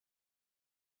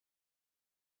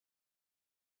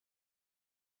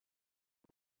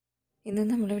ഇന്ന്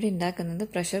നമ്മളിവിടെ ഉണ്ടാക്കുന്നത്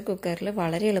പ്രഷർ കുക്കറിൽ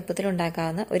വളരെ എളുപ്പത്തിൽ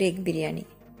ഉണ്ടാക്കാവുന്ന ഒരു എഗ് ബിരിയാണി.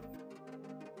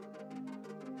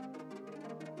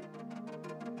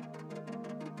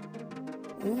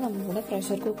 ഇന്ന് നമ്മളിവിടെ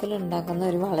പ്രഷർ കുക്കറിൽ ഉണ്ടാക്കുന്ന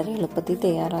ഒരു വളരെ എളുപ്പത്തിൽ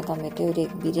തയ്യാറാക്കാൻ പറ്റിയ ഒരു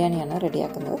എഗ് ബിരിയാണിയാണ്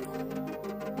റെഡിയാക്കുന്നത്.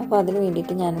 അപ്പോൾ അതിന്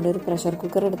വേണ്ടിയിട്ട് ഞാനിവിടെ ഒരു പ്രഷർ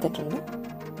കുക്കർ എടുത്തിട്ടുണ്ട്.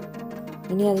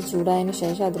 ഇനി അത് ചൂടായതിന്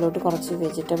ശേഷം അതിലോട്ട് കുറച്ച്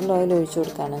വെജിറ്റബിൾ ഓയിൽ ഒഴിച്ചു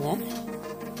കൊടുക്കുകയാണ് ഞാൻ.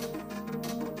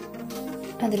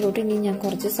 അതിലോട്ട് ഇനി ഞാൻ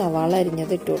കുറച്ച് സവാള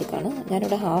അരിഞ്ഞത് ഇട്ട് കൊടുക്കുകയാണ്.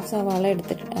 ഞാനിവിടെ ഹാഫ് സവാള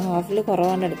ഹാഫിൽ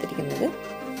കുറവാണ് എടുത്തിരിക്കുന്നത്.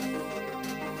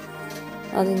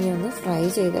 അതിനി ഒന്ന് ഫ്രൈ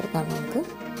ചെയ്തെടുക്കാം നമുക്ക്.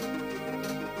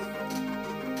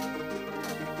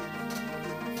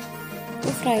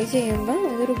 ഫ്രൈ ചെയ്യുമ്പോൾ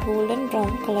അതൊരു ഗോൾഡൻ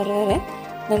ബ്രൗൺ കളർ വരെ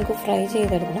നമുക്ക് ഫ്രൈ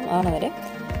ചെയ്തെടുക്കണം. വരെ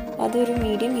അതൊരു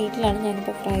മീഡിയം ഹീറ്റിലാണ്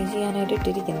ഞാനിപ്പോൾ ഫ്രൈ ചെയ്യാനായിട്ട്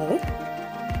ഇട്ടിരിക്കുന്നത്.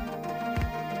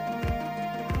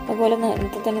 അതുപോലെ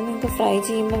നേരത്തെ തന്നെ നിങ്ങൾക്ക് ഫ്രൈ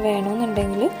ചെയ്യുമ്പോൾ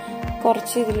വേണമെന്നുണ്ടെങ്കിൽ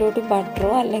കുറച്ച് ഇതിലോട്ട്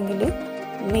ബട്ടറോ അല്ലെങ്കിൽ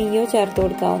നെയ്യോ ചേർത്ത്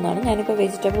കൊടുക്കാവുന്നതാണ്. ഞാനിപ്പോൾ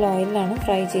വെജിറ്റബിൾ ഓയിലാണ്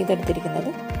ഫ്രൈ ചെയ്തെടുത്തിരിക്കുന്നത്.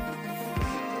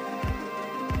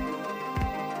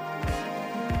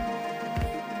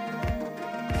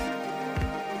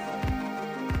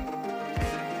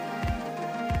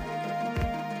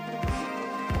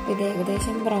 ഇത്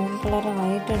ഏകദേശം ബ്രൗൺ കളർ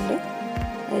ആയിട്ടുണ്ട്.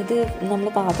 ഇത് നമ്മൾ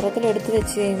പാത്രത്തിൽ എടുത്ത്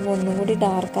വെച്ച് കഴിയുമ്പോൾ ഒന്നും കൂടി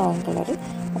ഡാർക്ക് ആവും കളർ.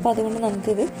 അപ്പോൾ അതുകൊണ്ട്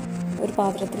നമുക്കിത് ഒരു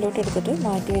പാത്രത്തിലോട്ട് എടുത്തിട്ട്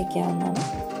മാറ്റി വയ്ക്കാവുന്നതാണ്.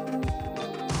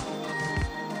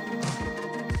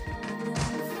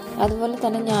 അതുപോലെ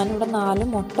തന്നെ ഞാനിവിടെ 4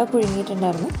 മുട്ട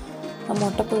പുഴുങ്ങിയിട്ടുണ്ടായിരുന്നു. ആ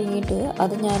മുട്ട പുഴുങ്ങിയിട്ട്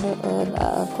അത് ഞാൻ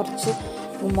കുറച്ച്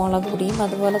മുളക് പൊടിയും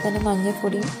അതുപോലെ തന്നെ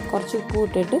മഞ്ഞൾപ്പൊടിയും കുറച്ച് ഉപ്പും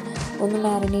ഇട്ടിട്ട് ഒന്ന്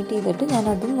മാരിനേറ്റ് ചെയ്തിട്ട് ഞാൻ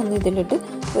അതും ഒന്ന് ഇതിലിട്ട്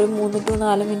ഒരു 3 to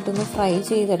 4 മിനിറ്റ് ഒന്ന് ഫ്രൈ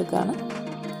ചെയ്തെടുക്കുകയാണ്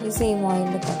ഈ സെയിം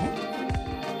ഓയിലിൽ തന്നെ.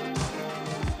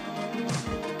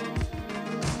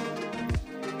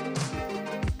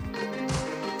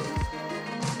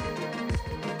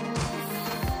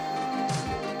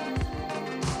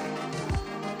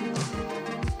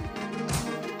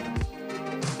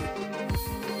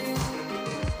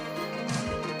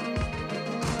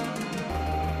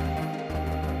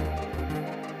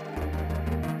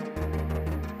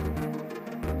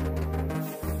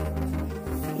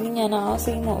 ഇനി ഞാൻ ആ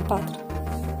സെയിം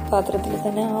പാത്രത്തിൽ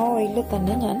തന്നെ ആ ഓയിലിൽ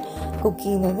തന്നെ ഞാൻ കുക്ക്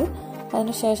ചെയ്യുന്നത്.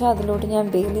 അതിനുശേഷം അതിലോട്ട് ഞാൻ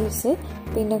ബേ ലീവ്സ്,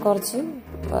 പിന്നെ കുറച്ച്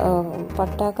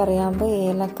പട്ട, കറിയാമ്പ്,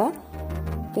 ഏലക്ക,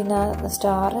 പിന്നെ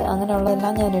സ്റ്റാർ,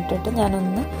 അങ്ങനെയുള്ളതെല്ലാം ഞാൻ ഇട്ടിട്ട്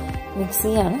ഞാനൊന്ന് മിക്സ്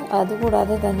ചെയ്യാണ്.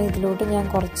 അതുകൂടാതെ തന്നെ ഇതിലോട്ട് ഞാൻ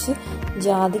കുറച്ച്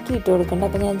ജാതിക്ക ഇട്ട് കൊടുക്കുന്നുണ്ട്.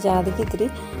 അപ്പോൾ ഞാൻ ജാതിക്ക ഇത്തിരി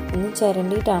ഒന്ന്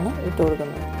ചിരണ്ടിയിട്ടാണ് ഇട്ട്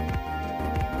കൊടുക്കുന്നത്.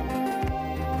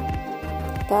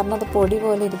 കാരണം അത് പൊടി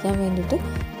പോലെ ഇരിക്കാൻ വേണ്ടിയിട്ട്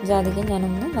ജാതിക്ക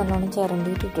ഞാനൊന്ന് നല്ലോണം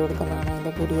ചിരണ്ടിയിട്ട് ഇട്ട് കൊടുക്കുന്നതാണ്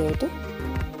അതിൻ്റെ പൊടിയായിട്ട്.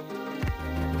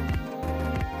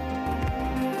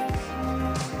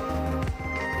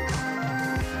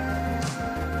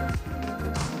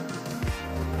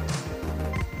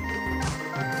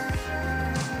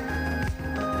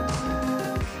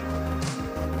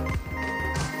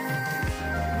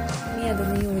 ഇനി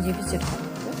അതൊന്ന് യോജിപ്പിച്ചെടുക്കാം.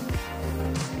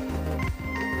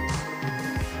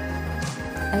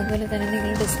 അതുപോലെ തന്നെ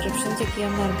നിങ്ങൾ ഡിസ്ക്രിപ്ഷൻ ചെക്ക്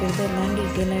ചെയ്യാൻ മറക്കരുത്, എല്ലാം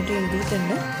ഡീറ്റെയിൽ ആയിട്ട്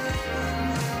എഴുതിയിട്ടുണ്ട്.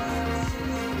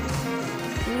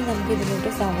 ഇനി നമുക്ക്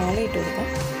ഇതിലോട്ട് സവാള ഇട്ട് കൊടുക്കാം,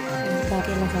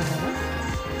 ബാക്കിയുള്ള സവാള.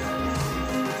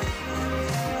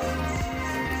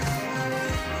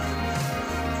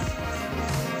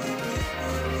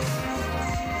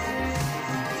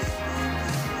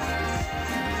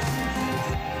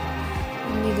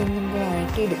 ഇനി ഇതൊന്നും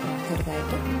വഴറ്റിയെടുക്കണം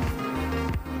ചെറുതായിട്ട്.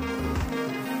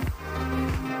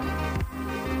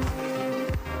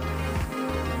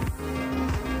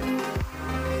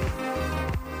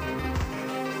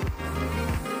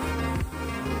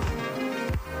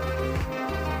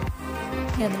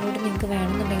 അതിലോട്ട് നിങ്ങൾക്ക്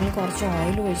വേണമെന്നുണ്ടെങ്കിൽ കുറച്ച്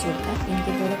ഓയിൽ ഒഴിച്ചു കൊടുക്കാം.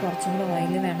 എനിക്കിപ്പോൾ കുറച്ചും കൂടെ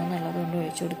ഓയിൽ വേണമെന്നുള്ളത് കൊണ്ട്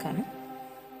ഒഴിച്ചു കൊടുക്കുകയാണ്.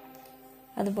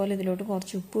 അതുപോലെ ഇതിലോട്ട്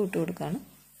കുറച്ച് ഉപ്പ് ഇട്ട് കൊടുക്കുകയാണ്.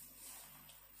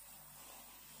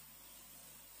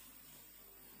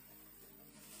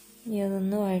 ഇനി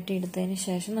അതൊന്ന് വഴറ്റിയെടുത്തതിന്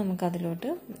ശേഷം നമുക്കതിലോട്ട്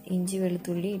ഇഞ്ചി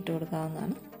വെളുത്തുള്ളി ഇട്ട്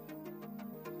കൊടുക്കാവുന്നതാണ്.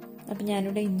 അപ്പം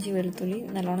ഞാനിവിടെ ഇഞ്ചി വെളുത്തുള്ളി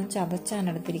നല്ലോണം ചതച്ചാണ്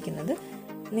എടുത്തിരിക്കുന്നത്.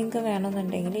 നിങ്ങൾക്ക്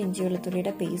വേണമെന്നുണ്ടെങ്കിൽ ഇഞ്ചി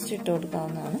വെളുത്തുള്ളിയുടെ പേസ്റ്റ് ഇട്ട്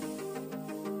കൊടുക്കാവുന്നതാണ്.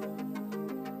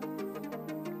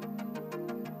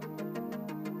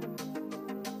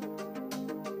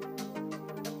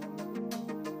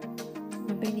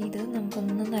 അപ്പം ഇനി ഇത്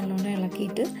നമുക്കൊന്ന് നല്ലോണം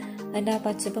ഇളക്കിയിട്ട് അതിൻ്റെ ആ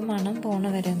പച്ചപ്പ് മണം പോണ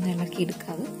വരെ ഒന്ന്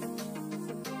ഇളക്കിയെടുക്കാതെ.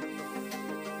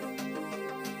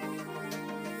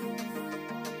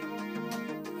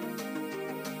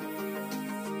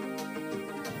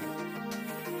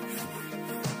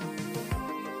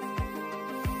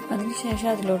 അതിനുശേഷം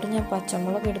അതിലോട്ട് ഞാൻ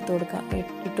പച്ചമുളക് ഇട്ട്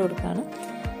കൊടുക്കുകയാണ്.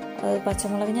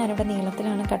 പച്ചമുളക് ഞാനിവിടെ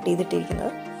നീളത്തിലാണ് കട്ട്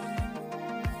ചെയ്തിട്ടിരിക്കുന്നത്.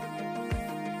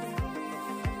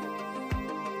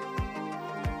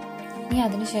 ഇനി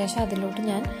അതിനുശേഷം അതിലോട്ട്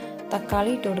ഞാൻ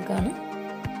തക്കാളി ഇട്ട് കൊടുക്കുകയാണ്.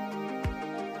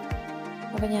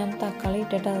 അപ്പോൾ ഞാൻ തക്കാളി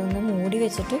ഇട്ടിട്ട് അതൊന്ന് മൂടി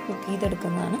വെച്ചിട്ട് കുക്ക്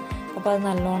ചെയ്തെടുക്കുന്നതാണ്. അപ്പോൾ അത്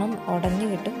നല്ലോണം ഉടഞ്ഞ്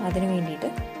കിട്ടും അതിന് വേണ്ടിയിട്ട്.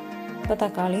 അപ്പോൾ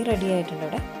തക്കാളി റെഡി ആയിട്ടുണ്ട്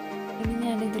ഇവിടെ. ഇനി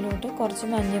ഞാൻ ഇതിലോട്ട് കുറച്ച്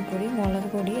മഞ്ഞൾപ്പൊടി, മുളക്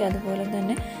പൊടി, അതുപോലെ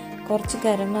തന്നെ കുറച്ച്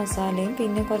ഗരം മസാലയും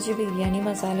പിന്നെ കുറച്ച് ബിരിയാണി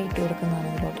മസാല ഇട്ട് കൊടുക്കുന്നതാണ്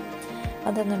ഇതിലോട്ട്.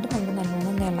 അത് എന്നിട്ട് നമുക്ക്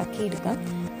നല്ലോണം ഇളക്കിയെടുക്കാം.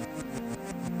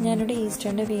 ഞാനിവിടെ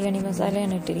ഈസ്റ്റേണിൻ്റെ ബിരിയാണി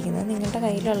മസാലയാണ് ഇട്ടിരിക്കുന്നത്. നിങ്ങളുടെ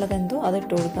കയ്യിലുള്ളത് എന്തോ അത്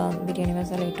ഇട്ട് കൊടുക്കാം, ബിരിയാണി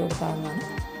മസാല ഇട്ട് കൊടുക്കാവുന്നതാണ്.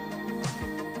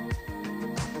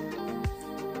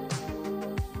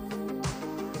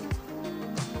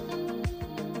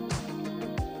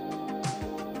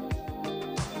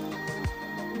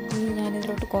 ഇനി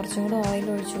ഞാനിതിലോട്ട് കുറച്ചും കൂടെ ഓയിൽ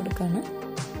ഒഴിച്ചു കൊടുക്കുകയാണ്.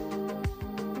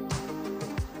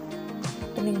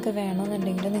 നിങ്ങൾക്ക്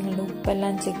വേണമെന്നുണ്ടെങ്കിൽ നിങ്ങളുടെ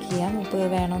ഉപ്പെല്ലാം ചെക്ക് ചെയ്യാം. ഉപ്പ്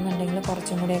വേണമെന്നുണ്ടെങ്കിൽ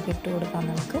കുറച്ചും കൂടെയൊക്കെ ഇട്ട് കൊടുക്കാം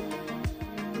നമുക്ക്.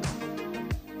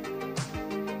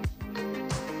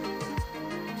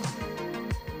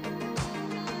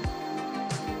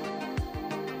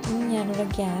 ഇനി ഞാനിവിടെ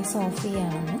ഗ്യാസ് ഓഫ്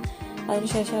ചെയ്യുകയാണ്.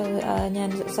 അതിനുശേഷം ഞാൻ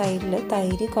സൈഡിൽ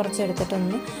തൈര്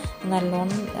കുറച്ചെടുത്തിട്ടൊന്ന്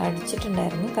നല്ലോണം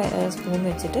അടിച്ചിട്ടുണ്ടായിരുന്നു സ്പൂൺ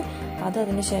വെച്ചിട്ട്.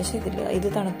 അതിന് ശേഷം ഇത്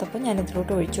തണുത്തപ്പോൾ ഞാൻ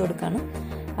ഇതിലോട്ട് ഒഴിച്ചു കൊടുക്കുകയാണ്.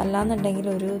 അല്ലാന്നുണ്ടെങ്കിൽ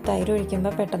ഒരു തൈര്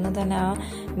ഒഴിക്കുമ്പോൾ പെട്ടെന്ന് തന്നെ ആ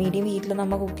മീഡിയം ഹീറ്റിൽ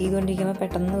നമ്മൾ കുക്ക് ചെയ്തുകൊണ്ടിരിക്കുമ്പോൾ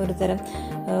പെട്ടെന്ന് ഒരു തരം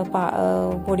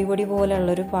പൊടി പൊടി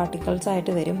പോലെയുള്ളൊരു പാർട്ടിക്കിൾസ്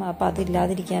ആയിട്ട് വരും. അപ്പോൾ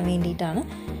അതില്ലാതിരിക്കാൻ വേണ്ടിയിട്ടാണ്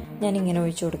ഞാൻ ഇങ്ങനെ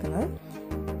ഒഴിച്ചു കൊടുക്കുന്നത്.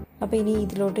 അപ്പോൾ ഇനി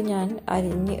ഇതിലോട്ട് ഞാൻ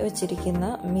അരിഞ്ഞ് വെച്ചിരിക്കുന്ന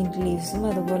മിൻറ്റ് ലീവ്സും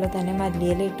അതുപോലെ തന്നെ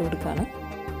മല്ലിയില ഇട്ട് കൊടുക്കുകയാണ്.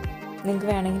 നിങ്ങൾക്ക്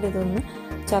വേണമെങ്കിൽ ഇതൊന്ന്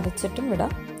ചതച്ചിട്ടും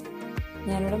ഇടാം.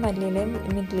 ഞാനിവിടെ മല്ലിയിലയും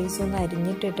മിൻറ്റ് ലീവ്സും ഒന്ന്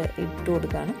അരിഞ്ഞിട്ട് ഇട്ട്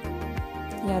കൊടുക്കുകയാണ്.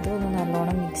 ഇനി അതൊന്ന്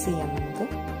നല്ലോണം മിക്സ് ചെയ്യാം നമുക്ക്.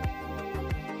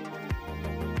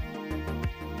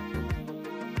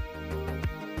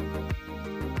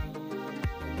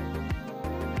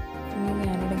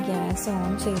 ഞാനിവിടെ ഗ്യാസ്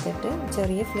ഓൺ ചെയ്തിട്ട്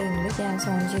ചെറിയ ഫ്ലെയിമിൽ ഗ്യാസ്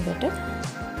ഓൺ ചെയ്തിട്ട്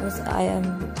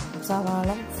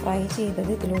സവാള ഫ്രൈ ചെയ്തത്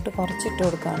ഇതിലോട്ട് കുറച്ചിട്ട്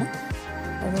കൊടുക്കുകയാണ്.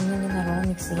 അതൊന്ന് ഇനി നല്ലോണം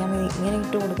മിക്സ് ചെയ്യാം. ഇങ്ങനെ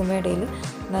ഇട്ട് കൊടുക്കുമ്പോൾ ഇടയിൽ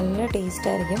നല്ല ടേസ്റ്റ്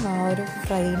ആയിരിക്കും, ആ ഒരു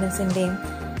ഫ്രൈനെസ്സിൻ്റെയും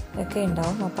ഒക്കെ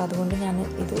ഉണ്ടാവും. അപ്പോൾ അതുകൊണ്ട് ഞാൻ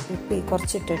ഇത് ഉപ്പ്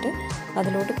കുറച്ചിട്ടിട്ട്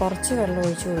അതിലോട്ട് കുറച്ച് വെള്ളം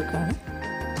ഒഴിച്ച് കൊടുക്കുകയാണ്.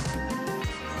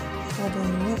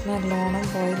 അതൊന്ന് നല്ലോണം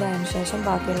ബോയിലായതിനു ശേഷം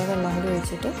ബാക്കിയുള്ള വെള്ളം കൂടി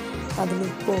ഒഴിച്ചിട്ട് അതിൽ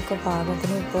ഉപ്പൊക്കെ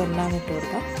പാകത്തിന് ഉപ്പും എല്ലാം ഇട്ട്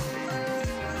കൊടുക്കാം.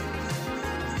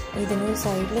 ഇതിന്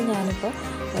സൈഡിൽ ഞാനിപ്പോൾ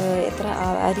എത്ര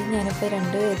അരി ഞാനിപ്പോൾ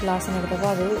 2 ഗ്ലാസ്സിനെടുത്തപ്പോൾ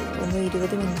അത് ഒന്ന്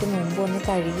 20 മിനിറ്റ് മുമ്പ് ഒന്ന്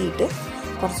കഴുകിയിട്ട്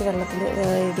കുറച്ച് വെള്ളത്തിൽ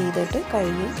ഇത് ചെയ്തിട്ട്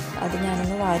കഴുകി അത്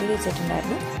ഞാനൊന്ന് വാരി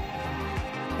വെച്ചിട്ടുണ്ടായിരുന്നു.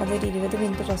 അതൊരു 20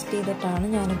 മിനിറ്റ് റെസ്റ്റ് ചെയ്തിട്ടാണ്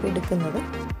ഞാനിപ്പോൾ എടുക്കുന്നത്.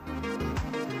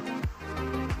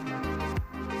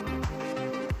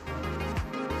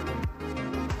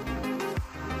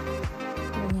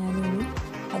 ഞാനിനി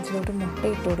അതിലോട്ട് മുട്ട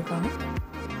ഇട്ട് കൊടുക്കുകയാണ്.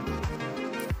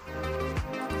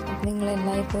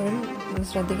 നിങ്ങളെല്ലായ്പ്പോഴും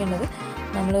ശ്രദ്ധിക്കേണ്ടത്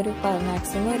നമ്മളൊരു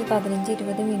മാക്സിമം ഒരു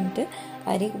 15-20 മിനിറ്റ്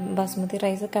അരി ബാസ്മതി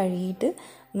റൈസ് കഴുകിയിട്ട്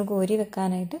ഒന്ന് കോരി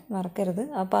വെക്കാനായിട്ട് മറക്കരുത്.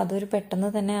 അപ്പോൾ അതൊരു പെട്ടെന്ന്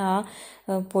തന്നെ ആ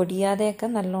പൊടിയാതെയൊക്കെ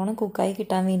നല്ലോണം കുക്കായി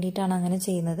കിട്ടാൻ വേണ്ടിയിട്ടാണ് അങ്ങനെ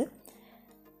ചെയ്യുന്നത്.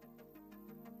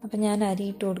 അപ്പം ഞാൻ അരി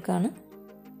ഇട്ട് കൊടുക്കുകയാണ്.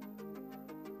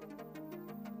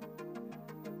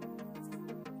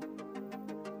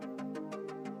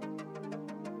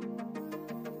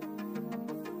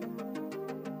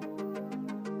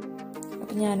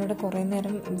 ഞാനിവിടെ കുറേ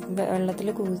നേരം വെള്ളത്തിൽ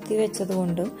കുത്തി വെച്ചത്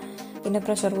കൊണ്ടും പിന്നെ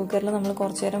പ്രഷർ കുക്കറിൽ നമ്മൾ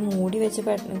കുറച്ച് നേരം മൂടി വെച്ച്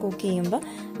കുക്ക് ചെയ്യുമ്പോൾ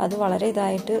അത് വളരെ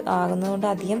ഇതായിട്ട് ആകുന്നതുകൊണ്ട്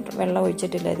അധികം വെള്ളം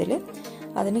ഒഴിച്ചിട്ടില്ല ഇതിൽ.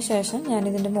 അതിനുശേഷം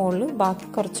ഞാനിതിൻ്റെ മുകളിൽ ബാക്കി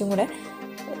കുറച്ചും കൂടെ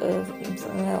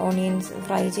ഓണിയൻസ്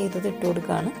ഫ്രൈ ചെയ്തത് ഇട്ട്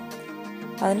കൊടുക്കുകയാണ്.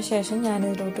 അതിനുശേഷം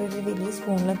ഞാനിതിലോട്ട് ഒരു വലിയ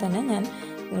സ്പൂണിൽ തന്നെ ഞാൻ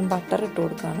ബട്ടർ ഇട്ട്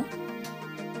കൊടുക്കുകയാണ്.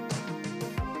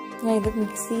 ഞാൻ ഇത്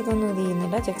മിക്സ് ചെയ്തൊന്നും ഇത്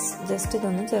ചെയ്യുന്നില്ല, ജസ്റ്റ്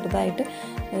ഇതൊന്ന് ചെറുതായിട്ട്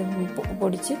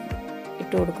പൊടിച്ച്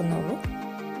ഇട്ട് കൊടുക്കുന്നുള്ളൂ.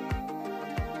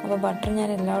 അപ്പോൾ ബട്ടർ ഞാൻ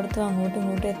എല്ലായിടത്തും അങ്ങോട്ടും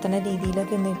ഇങ്ങോട്ടും എത്തുന്ന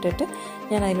രീതിയിലൊക്കെ ഒന്ന് ഇട്ടിട്ട്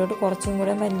ഞാൻ അതിലോട്ട് കുറച്ചും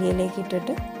കൂടെ മല്ലിയിലേക്ക്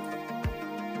ഇട്ടിട്ട്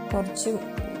കുറച്ച്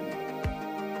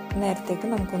നേരത്തേക്ക്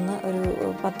നമുക്കൊന്ന് ഒരു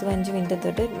 10-15 മിനിറ്റ്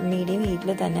എത്തിട്ട് മീഡിയം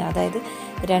ഹീറ്റിൽ തന്നെ, അതായത്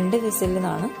 2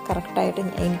 വിസിലിനാണ് കറക്റ്റായിട്ട്.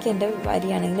 എനിക്ക് എൻ്റെ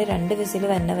അരിയാണെങ്കിൽ 2 വിസിൽ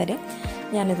വന്ന വരെ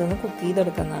ഞാനിതൊന്ന് കുക്ക്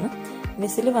ചെയ്തെടുക്കുന്നതാണ്.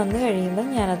 വിസിൽ വന്നു കഴിയുമ്പോൾ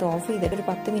ഞാനത് ഓഫ് ചെയ്തിട്ട് ഒരു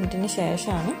 10 മിനിറ്റിന്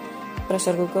ശേഷമാണ്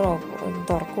പ്രഷർ കുക്കർ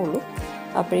തുറക്കുള്ളൂ.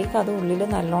 അപ്പോഴേക്കും അത് ഉള്ളിൽ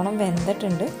നല്ലോണം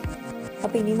വെന്തിട്ടുണ്ട്.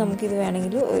 അപ്പോൾ ഇനി നമുക്കിത്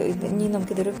വേണമെങ്കിൽ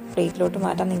നമുക്കിതൊരു പ്ലേറ്റിലോട്ട്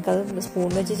മാറ്റാം. നിങ്ങൾക്കത് സ്പൂൺ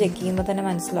വെച്ച് ചെക്ക് ചെയ്യുമ്പോൾ തന്നെ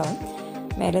മനസ്സിലാവും.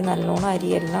 മേലെ നല്ലോണം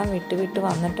അരിയെല്ലാം വിട്ട്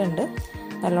വന്നിട്ടുണ്ട്,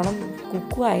 നല്ലോണം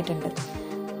കുക്കും ആയിട്ടുണ്ട്.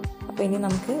 അപ്പോൾ ഇനി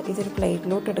നമുക്ക് ഇതൊരു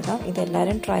പ്ലേറ്റിലോട്ട് എടുക്കാം.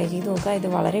 ഇതെല്ലാവരും ട്രൈ ചെയ്ത് നോക്കുക. ഇത്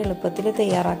വളരെ എളുപ്പത്തിൽ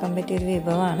തയ്യാറാക്കാൻ പറ്റിയൊരു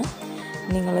വിഭവമാണ്.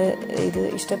 നിങ്ങൾ ഇത്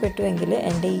ഇഷ്ടപ്പെട്ടുവെങ്കിൽ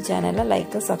എൻ്റെ ഈ ചാനൽ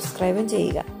ലൈക്കും സബ്സ്ക്രൈബും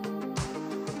ചെയ്യുക.